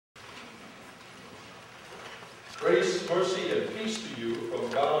Grace, mercy, and peace to you from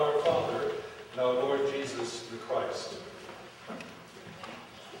God our Father and our Lord Jesus the Christ.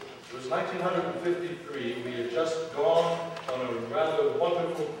 It was 1953. We had just gone on a rather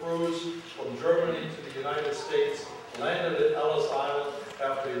wonderful cruise from Germany to the United States, landed at Ellis Island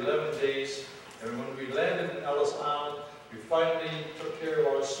after 11 days, and when we landed in Ellis Island, we finally took care of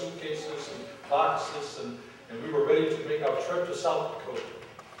our suitcases and boxes, and we were ready to make our trip to South Dakota.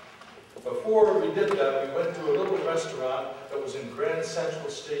 Before we did that, we went to a little restaurant that was in Grand Central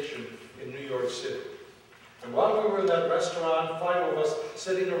Station in New York City. And while we were in that restaurant, 5 of us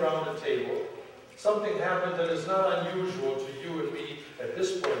sitting around a table, something happened that is not unusual to you and me at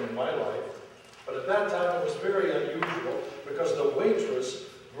this point in my life. But at that time it was very unusual because the waitress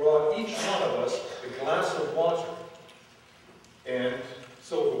brought each one of us a glass of water and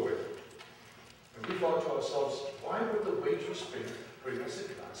silverware. And we thought to ourselves, why would the waitress bring us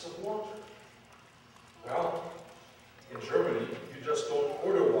a glass of water? Well, in Germany, you just don't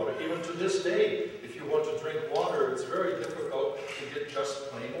order water. Even to this day, if you want to drink water, it's very difficult to get just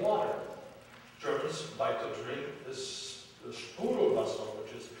plain water. Germans like to drink this Sprudelwasser,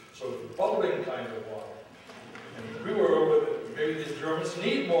 which is sort of bubbling kind of water. And we were over, maybe the Germans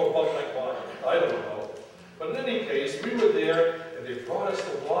need more bubbling water. I don't know. But in any case, we were there, and they brought us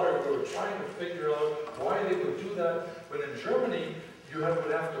the water. We were trying to figure out why they would do that. When in Germany, you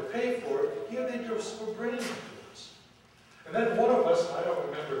would have to pay for it. Here they just were bringing it to us. And then one of us, I don't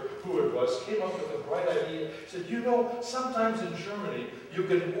remember who it was, came up with a bright idea. He said, you know, sometimes in Germany, you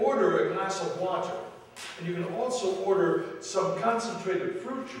can order a glass of water. And you can also order some concentrated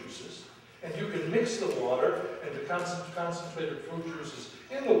fruit juices. And you can mix the water and the concentrated fruit juices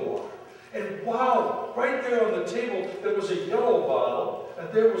in the water. And wow, right there on the table, there was a yellow bottle,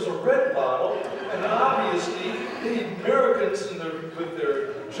 and there was a red bottle, and obviously, the Americans, with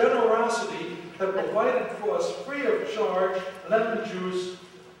their generosity, had provided for us free of charge lemon juice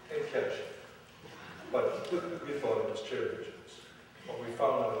and ketchup. But we thought it was cherry juice. But we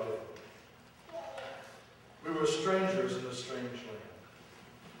found out different. We were strangers in a strange land.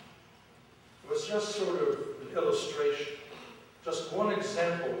 It was just sort of an illustration. Just one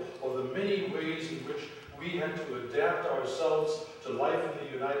example of the many ways in which we had to adapt ourselves to life in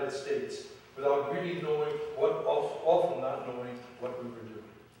the United States without really knowing often not knowing what we were doing.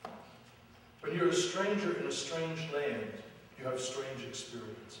 When you're a stranger in a strange land, you have strange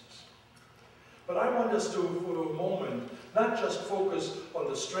experiences. But I want us to, for a moment, not just focus on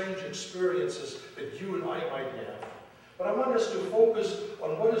the strange experiences that you and I might have, but I want us to focus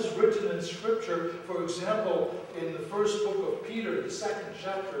on what is written in Scripture. For example, in the first book of Peter, the 2nd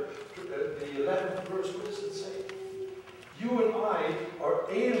chapter, the 11th verse, what does it say? You and I are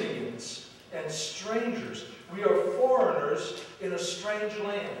aliens and strangers. We are foreigners in a strange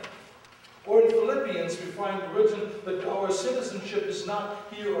land. Or in Philippians, we find written that our citizenship is not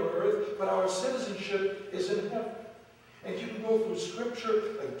here on earth, but our citizenship is in heaven. And you can go through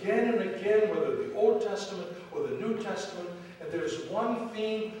Scripture again and again, whether the Old Testament or the New Testament, and there's one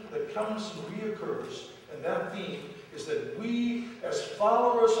theme that comes and reoccurs, and that theme is that we, as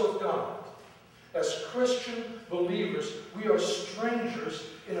followers of God, as Christian believers, we are strangers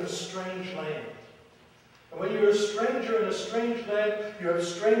in a strange land. And when you're a stranger in a strange land, you have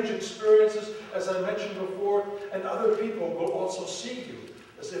strange experiences, as I mentioned before, and other people will also see you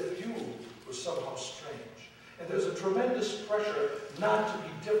as if you were somehow strange. And there's a tremendous pressure not to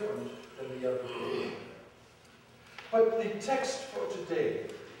be different than the other people. But the text for today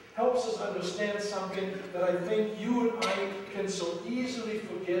helps us understand something that I think you and I can so easily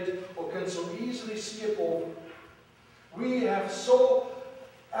forget or can so easily skip over. We have so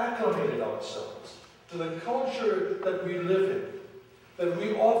acclimated ourselves to the culture that we live in that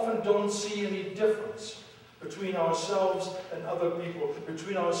we often don't see any difference between ourselves and other people,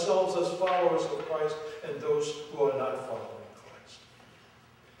 between ourselves as followers of Christ and those who are not following Christ.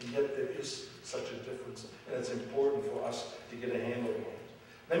 And yet there is such a difference, and it's important for us to get a handle on it.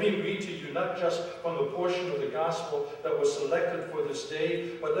 Let me read to you not just from the portion of the gospel that was selected for this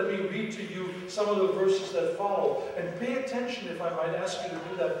day, but let me read to you some of the verses that follow. And pay attention, if I might ask you to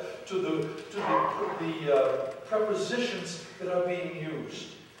do that, to the prepositions that are being used,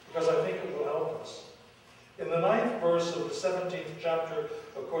 because I think it will help us. In the 9th verse of the 17th chapter,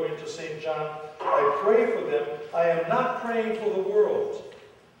 according to St. John, I pray for them. I am not praying for the world.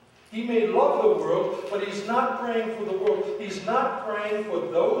 He may love the world, but he's not praying for the world. He's not praying for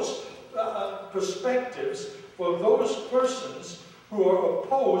those perspectives, for those persons who are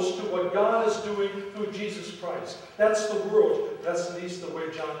opposed to what God is doing through Jesus Christ. That's the world. That's at least the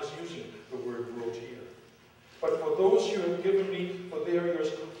way John is using the word world here. But for those you have given me, for they are yours.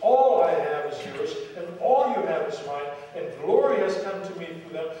 All I have is yours, and all you have is mine, and glory has come to me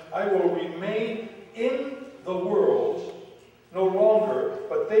through them. I will remain in the world no longer,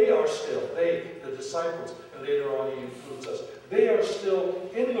 but they are still, they, the disciples, and later on he includes us, they are still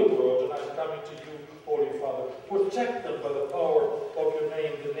in the world, and I'm coming to you, Holy Father. Protect them by the power of your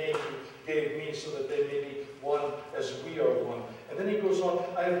name, the name you gave me, so that they may be one as we are one. And then he goes on,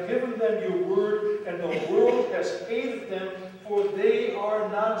 I have given them your word, and the world has hated them, for they are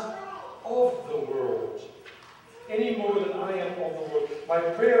not of the world, any more than I am of the world. My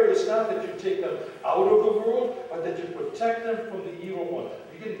prayer is not that you take them out of the world, but that you protect them from the evil one.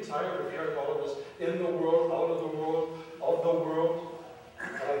 Are you getting tired of hearing all of this? In the world, out of the world, of the world?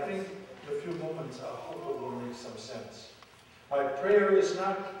 But I think in a few moments, I hope it will make some sense. My prayer is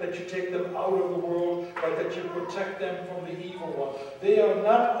not that you take them out of the world, but that you protect them from the evil one. They are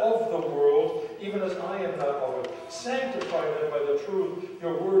not of the world, even as I am not of it. Sanctify them by the truth.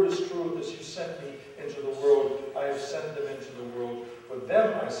 Your word is truth. As you sent me into the world, I have sent them into the world. For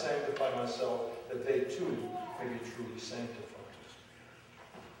them I sanctify myself, that they too may be truly sanctified.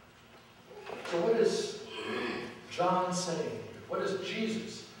 So what is John saying? What is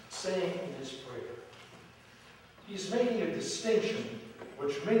Jesus saying in his prayer? He's making a distinction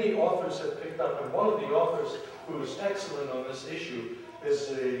which many authors have picked up, and one of the authors who is excellent on this issue is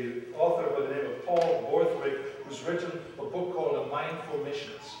an author by the name of Paul Borthwick, who's written a book called A Mind for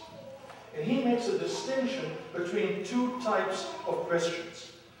Missions. And he makes a distinction between two types of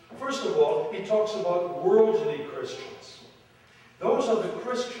Christians. First of all, he talks about worldly Christians. Those are the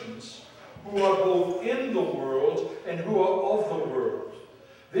Christians who are both in the world and who are of the world.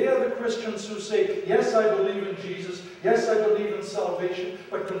 They are the Christians who say, yes, I believe in Jesus, yes, I believe in salvation,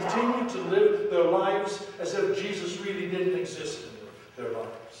 but continue to live their lives as if Jesus really didn't exist in their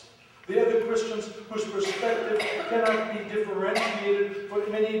lives. They are the Christians whose perspective cannot be differentiated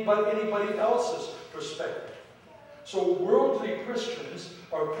from anybody else's perspective. So worldly Christians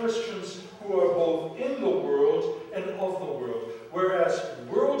are Christians who are both in the world and of the world, whereas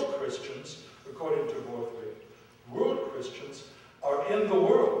world Christians, according to Borthwick, world Christians are in the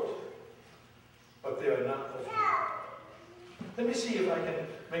world, but they are not of the world. Let me see if I can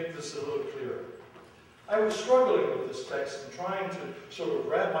make this a little clearer. I was struggling with this text and trying to sort of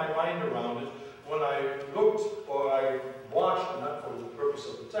wrap my mind around it when I looked, or I watched, not for the purpose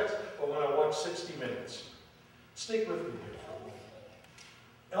of the text, but when I watched 60 Minutes. Stick with me here for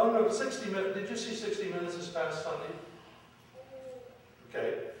a moment. Oh no, 60 Minutes, did you see 60 Minutes this past Sunday?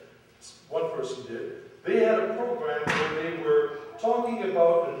 Okay, one person did. They had a program where they were talking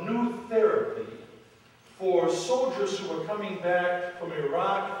about a new therapy for soldiers who were coming back from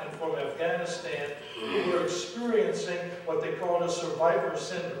Iraq and from Afghanistan who were experiencing what they call a survivor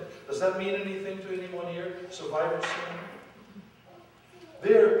syndrome. Does that mean anything to anyone here? Survivor syndrome?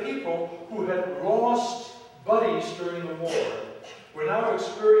 They are people who had lost buddies during the war. We're now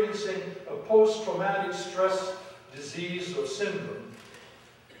experiencing a post-traumatic stress disease or syndrome.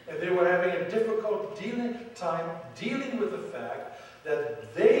 And they were having a difficult time dealing with the fact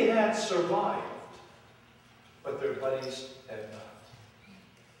that they had survived, but their buddies had not.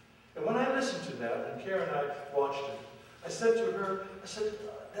 And when I listened to that, and Karen and I watched it, I said to her,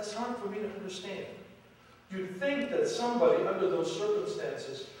 that's hard for me to understand. You'd think that somebody under those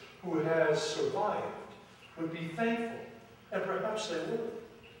circumstances who has survived would be thankful, and perhaps they would.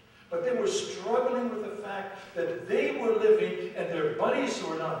 But they were struggling with the fact that they were living and their buddies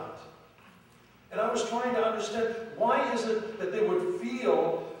were not. And I was trying to understand, why is it that they would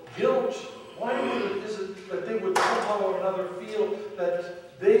feel guilt? Why is it that they would somehow or another feel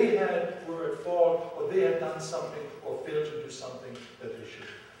that they were at fault, or they had done something, or failed to do something that they should?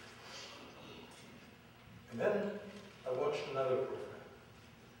 And then I watched another program.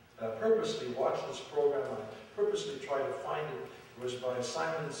 And I purposely watched this program. I purposely tried to find it. It was by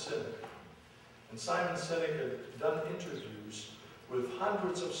Simon Sinek. And Simon Sinek had done interviews with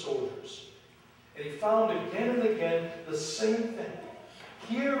hundreds of soldiers. And he found again and again the same thing.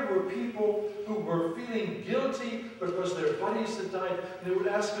 Here were people who were feeling guilty because their buddies had died. And they would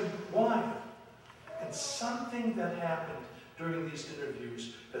ask him, why? And something that happened during these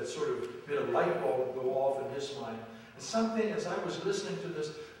interviews that sort of made a light bulb go off in his mind. And something, as I was listening to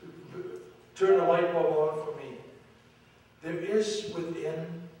this, turned a light bulb on for me. There is within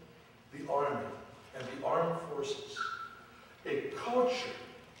the Army and the armed forces a culture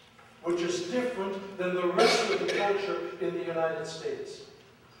which is different than the rest of the culture in the United States.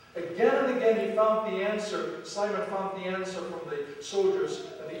 Again and again he found the answer, Simon found the answer from the soldiers,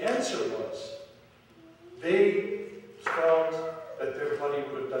 and the answer was, they felt that their buddy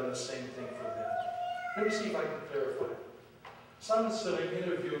would have done the same thing for them. Let me see if I can clarify. Simon Sinek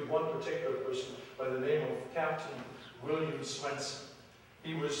interviewed one particular person by the name of Captain William Swenson.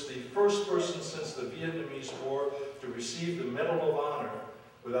 He was the first person since the Vietnamese War to receive the Medal of Honor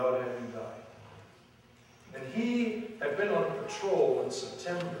without having died. And he had been on patrol in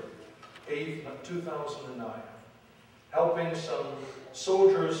September 8, 2009, helping some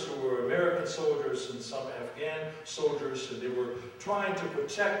soldiers who were American soldiers and some Afghan soldiers, and they were trying to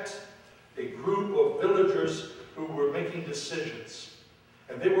protect a group of villagers who were making decisions.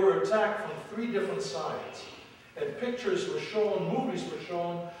 And they were attacked from 3 different sides. And pictures were shown, movies were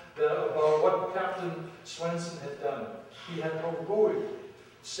shown about what Captain Swenson had done. He had heroically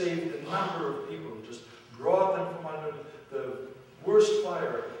saved a number of people, just brought them from under the worst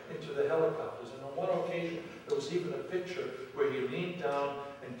fire into the helicopters. And on one occasion, there was even a picture where he leaned down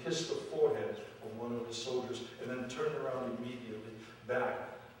and kissed the forehead of one of the soldiers and then turned around immediately back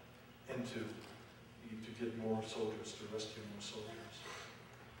to get more soldiers, to rescue more soldiers.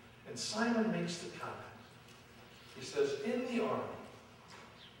 And Simon makes the comment. He says, in the army,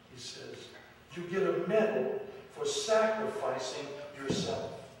 he says, you get a medal for sacrificing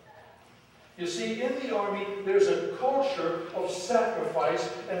yourself. You see, in the army, there's a culture of sacrifice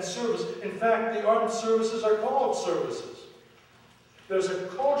and service. In fact, the armed services are called services. There's a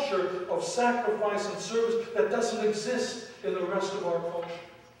culture of sacrifice and service that doesn't exist in the rest of our culture.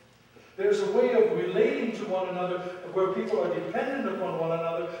 There's a way of relating to one another where people are dependent upon one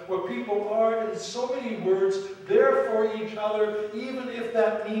another, where people are, in so many words, there for each other, even if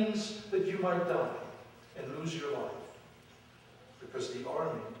that means that you might die and lose your life. Because the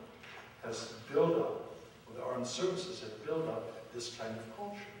army has built up, or the armed services have built up this kind of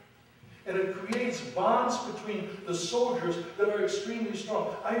culture. And it creates bonds between the soldiers that are extremely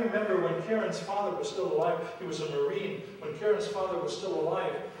strong. I remember when Karen's father was still alive, he was a Marine. When Karen's father was still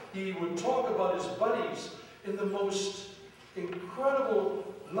alive, he would talk about his buddies in the most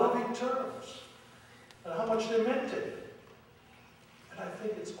incredible, loving terms, and how much they meant to him. And I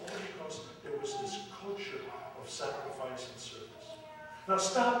think it's all because there was this culture of sacrifice and service. Now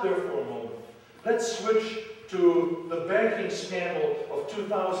stop there for a moment. Let's switch to the banking scandal of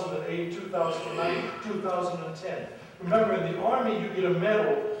 2008, 2009, 2010. Remember, in the army, you get a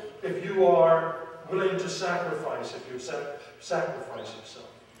medal if you are willing to sacrifice, if you sacrifice yourself.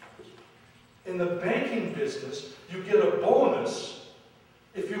 In the banking business, you get a bonus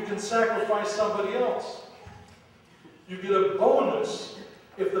if you can sacrifice somebody else. You get a bonus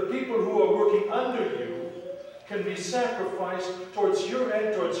if the people who are working under you can be sacrificed towards your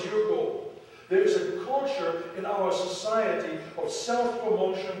end, towards your goal. There's a culture in our society of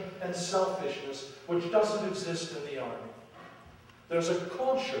self-promotion and selfishness which doesn't exist in the army. There's a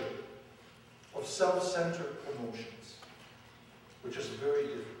culture of self-centered promotions, which is very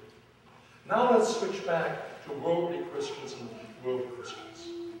different. Now let's switch back to worldly Christians and world Christians.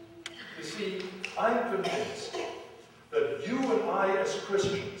 You see, I'm convinced that you and I as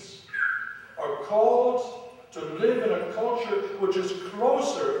Christians are called to live in a culture which is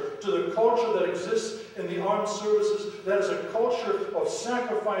closer to the culture that exists in the armed services, that is a culture of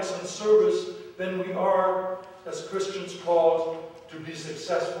sacrifice and service, than we are as Christians called to be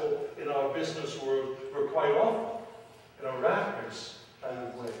successful in our business world, where quite often, in a rat race kind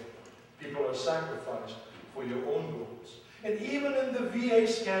of way, people are sacrificed for your own goals. And even in the VA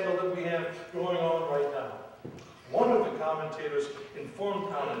scandal that we have going on right now, one of the commentators, informed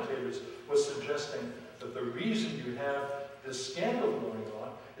commentators, was suggesting that the reason you have this scandal going on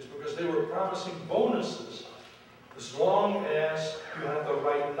is because they were promising bonuses as long as you have the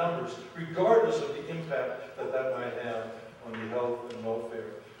right numbers, regardless of the impact that that might have on the health and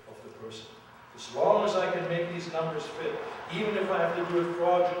welfare of the person. As long as I can make these numbers fit, even if I have to do it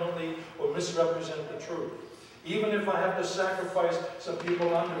fraudulently or misrepresent the truth, even if I have to sacrifice some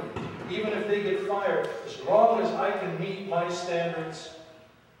people under me, even if they get fired, as long as I can meet my standards,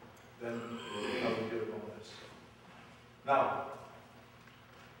 then I will get a bonus. Now,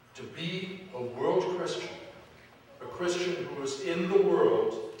 to be a world Christian, a Christian who is in the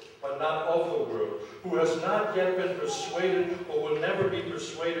world, but not of the world, who has not yet been persuaded or will never be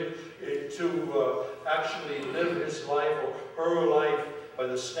persuaded to actually live his life or her life by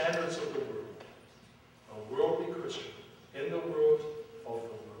the standards of the world. A worldly Christian, in the world, of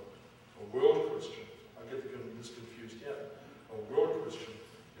the world. A world Christian, I get this confused yet. A world Christian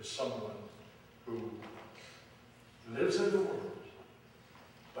is someone who lives in the world,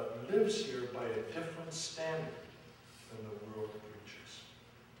 but lives here by a different standard than the world preaches.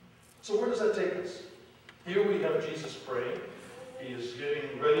 So where does that take us? Here we have Jesus praying. He is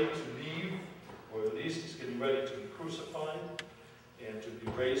getting ready to leave, or at least he's getting ready to be crucified and to be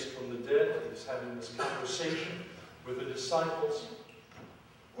raised from the dead. He's having this conversation with the disciples.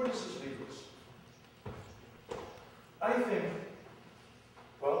 Where does this leave us? I think,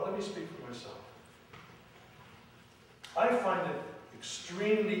 well, let me speak for myself. I find it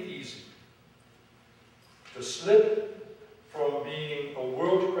extremely easy to slip from being a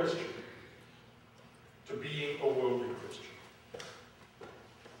world Christian to being a worldly Christian.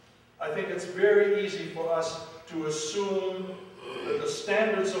 I think it's very easy for us to assume that the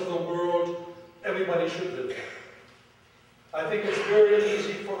standards of the world, everybody should live by. I think it's very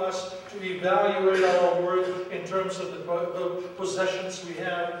easy for us to evaluate our worth in terms of the possessions we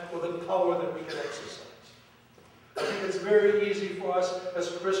have or the power that we can exercise. I think it's very easy for us as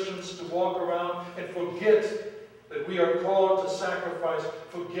Christians to walk around and forget that we are called to sacrifice,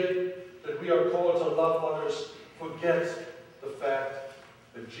 forget that we are called to love others, forget the fact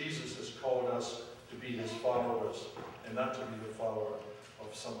that Jesus has called us to be his followers and not to be the follower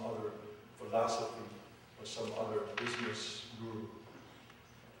of some other philosophy or some other business guru.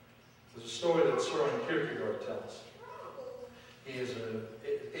 There's a story that Søren Kierkegaard tells. He is an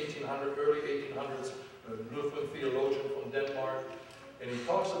early 1800s Lutheran theologian from Denmark, and he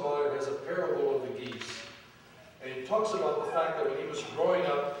talks about it as a parable of the geese. And he talks about the fact that when he was growing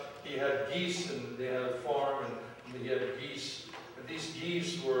up, he had geese, and they had a farm, and he had geese. And these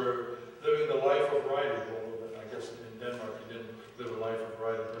geese were living the life of riding. Well, I guess in Denmark he didn't live a life of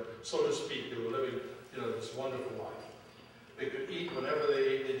riding, but so to speak, they were living, this wonderful life. They could eat whenever they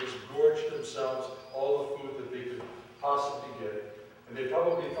ate. They just gorged themselves all the food that they could possibly get, and they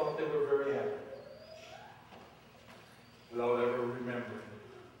probably thought they were very happy, without ever remembering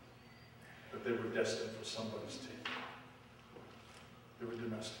that they were destined for somebody's table. They were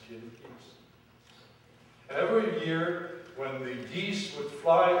domesticated geese. And every year, when the geese would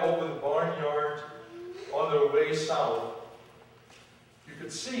fly over the barnyard on their way south, you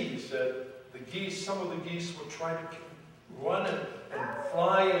could see, he said, some of the geese would try to run and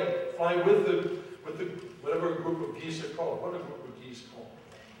fly with the whatever group of geese are called. What are a group of geese called?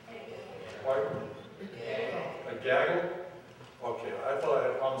 Pardon? A gaggle? Okay, I thought I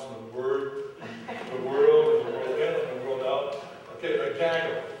had problems with the word, the world, and the world in, and the world out. Okay, a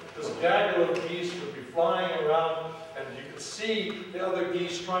gaggle. This gaggle of geese would be flying around, and you could see the other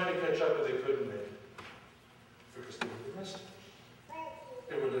geese trying to catch up, but they couldn't make it. Because they were domestic.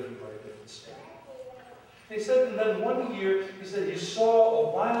 They were living by a different standard. He said, and then one year, he said he saw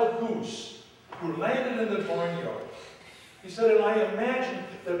a wild goose who landed in the barnyard. He said, and I imagined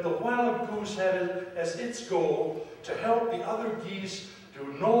that the wild goose had it as its goal to help the other geese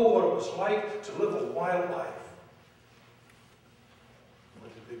to know what it was like to live a wild life.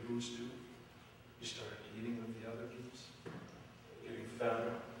 What did the goose do? He started eating with the other geese, getting fatter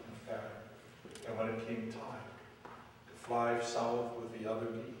and fatter. And when it came time to fly south with the other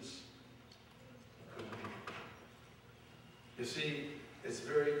geese, he couldn't eat. You see, it's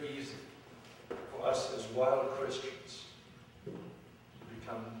very easy for us as wild Christians to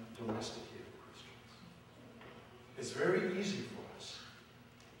become domesticated Christians. It's very easy for us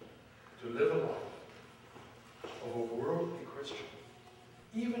to live a life of a worldly Christian,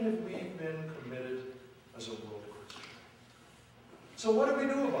 even if we've been committed as a world Christian. So what do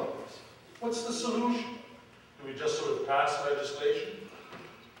we do about this? What's the solution? Do we just sort of pass legislation?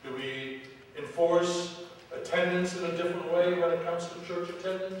 Do we enforce attendance in a different way when it comes to church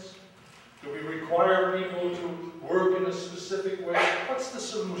attendance? Do we require people to work in a specific way? What's the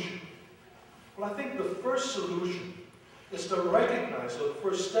solution? Well, I think the first solution is to recognize, or the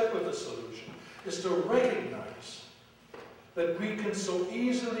first step of the solution, is to recognize that we can so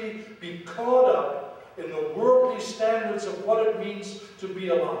easily be caught up in the worldly standards of what it means to be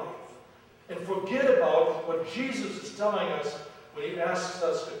alive, and forget about what Jesus is telling us when he asks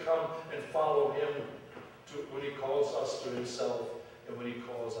us to come and follow him, when he calls us to himself, and when he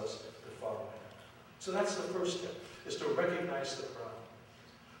calls us to follow him. So that's the first step, is to recognize the problem.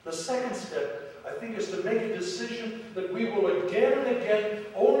 The second step, I think, is to make a decision that we will again and again,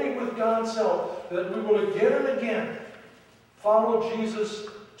 only with God's help, that we will again and again follow Jesus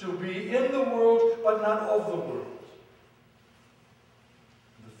to be in the world, but not of the world.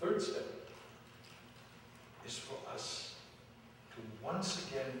 And the third step is for us to once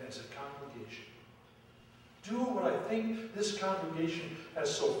again, as a congregation, do what I think this congregation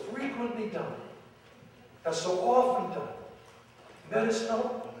has so frequently done, has so often done, and that is help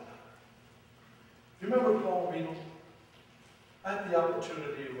one another. You remember Paul Riedel? I had the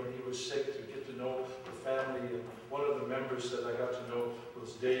opportunity when he was sick to get to know the family, and one of the members that I got to know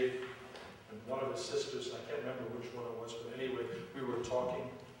was Dave, and one of his sisters, I can't remember which one it was, but anyway, we were talking,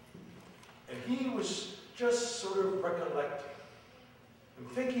 and he was just sort of recollecting and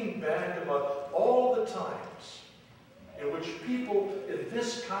thinking back about all the times in which people in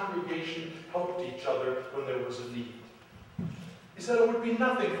this congregation helped each other when there was a need. He said it would be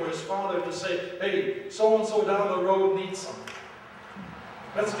nothing for his father to say, hey, so-and-so down the road needs something.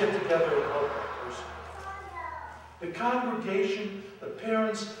 Let's get together and help that person. The congregation, the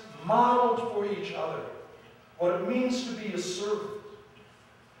parents, modeled for each other what it means to be a servant.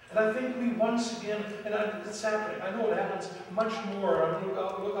 And I think we once again, and it's happening, I know it happens much more. I look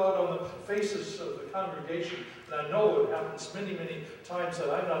out on the faces of the congregation, and I know it happens many, many times that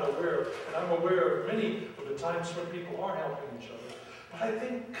I'm not aware of, and I'm aware of many of the times when people are helping each other. But I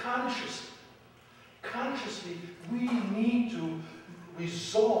think consciously, we need to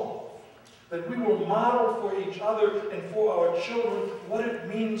resolve that we will model for each other and for our children what it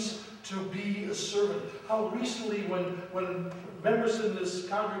means to be a servant. How recently when members in this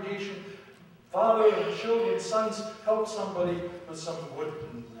congregation, father and children, sons, helped somebody with some wood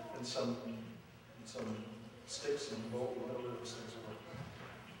and some sticks and bowl, whatever those things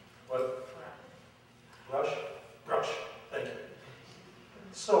are. What? Brush? Brush. Thank you.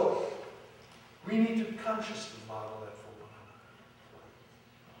 So, we need to consciously model that for one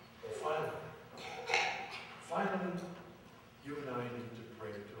another. And finally, you and I need to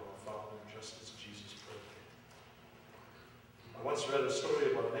pray to our Father just as Jesus prayed. I once read a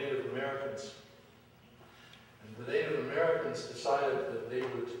story about Native Americans. And the Native Americans decided that they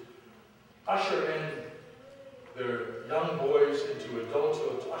would usher in their young boys into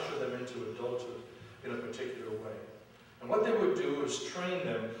adulthood, usher them into adulthood in a particular way. And what they would do is train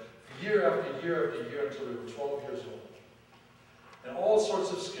them year after year after year until they were 12 years old. And all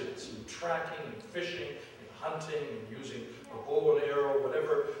sorts of skills, in tracking, and fishing, and hunting, and using a bow and arrow,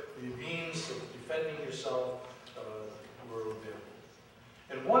 whatever the means of defending yourself were available.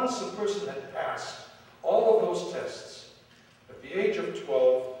 And once a person had passed all of those tests, at the age of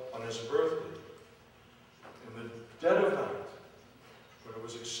 12, on his birthday, in the dead of night, when it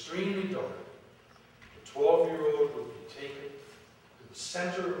was extremely dark, the 12-year-old would be taken to the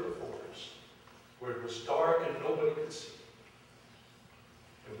center of the forest, where it was dark and nobody could see.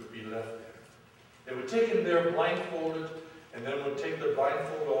 It would be left there. They would take him there blindfolded, and then would take the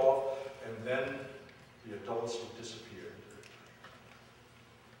blindfold off, and then the adults would disappear.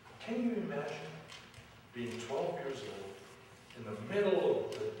 Can you imagine being 12 years old, in the middle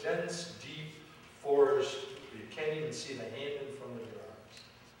of the dense, deep forest, where you can't even see the hand in front of your eyes,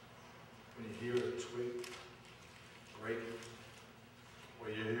 when you hear a twig breaking, or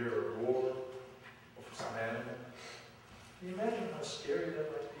you hear a roar of some animal? Can you imagine how scary that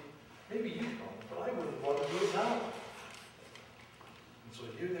might be? Maybe you don't, but I wouldn't want to do it now. And so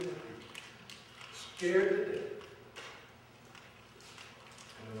here they would be, scared to death.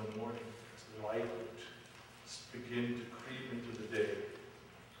 And in the morning, as the light would begin to creep into the day,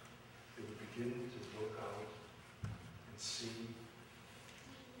 they would begin to look out and see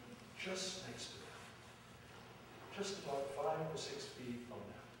just next to them, just about 5 or 6 feet from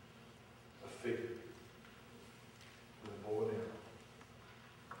them, a figure with a bow and arrow.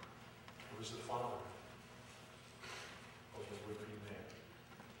 It was the father of the would-be man.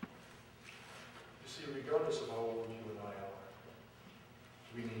 You see, regardless of how old you and I are,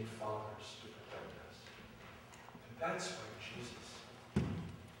 we need fathers to protect us. And that's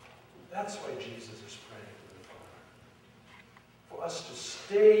why Jesus is praying to the Father. For us to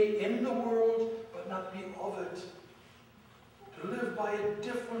stay in the world, but not be of it. To live by a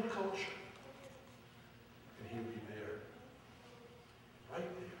different culture.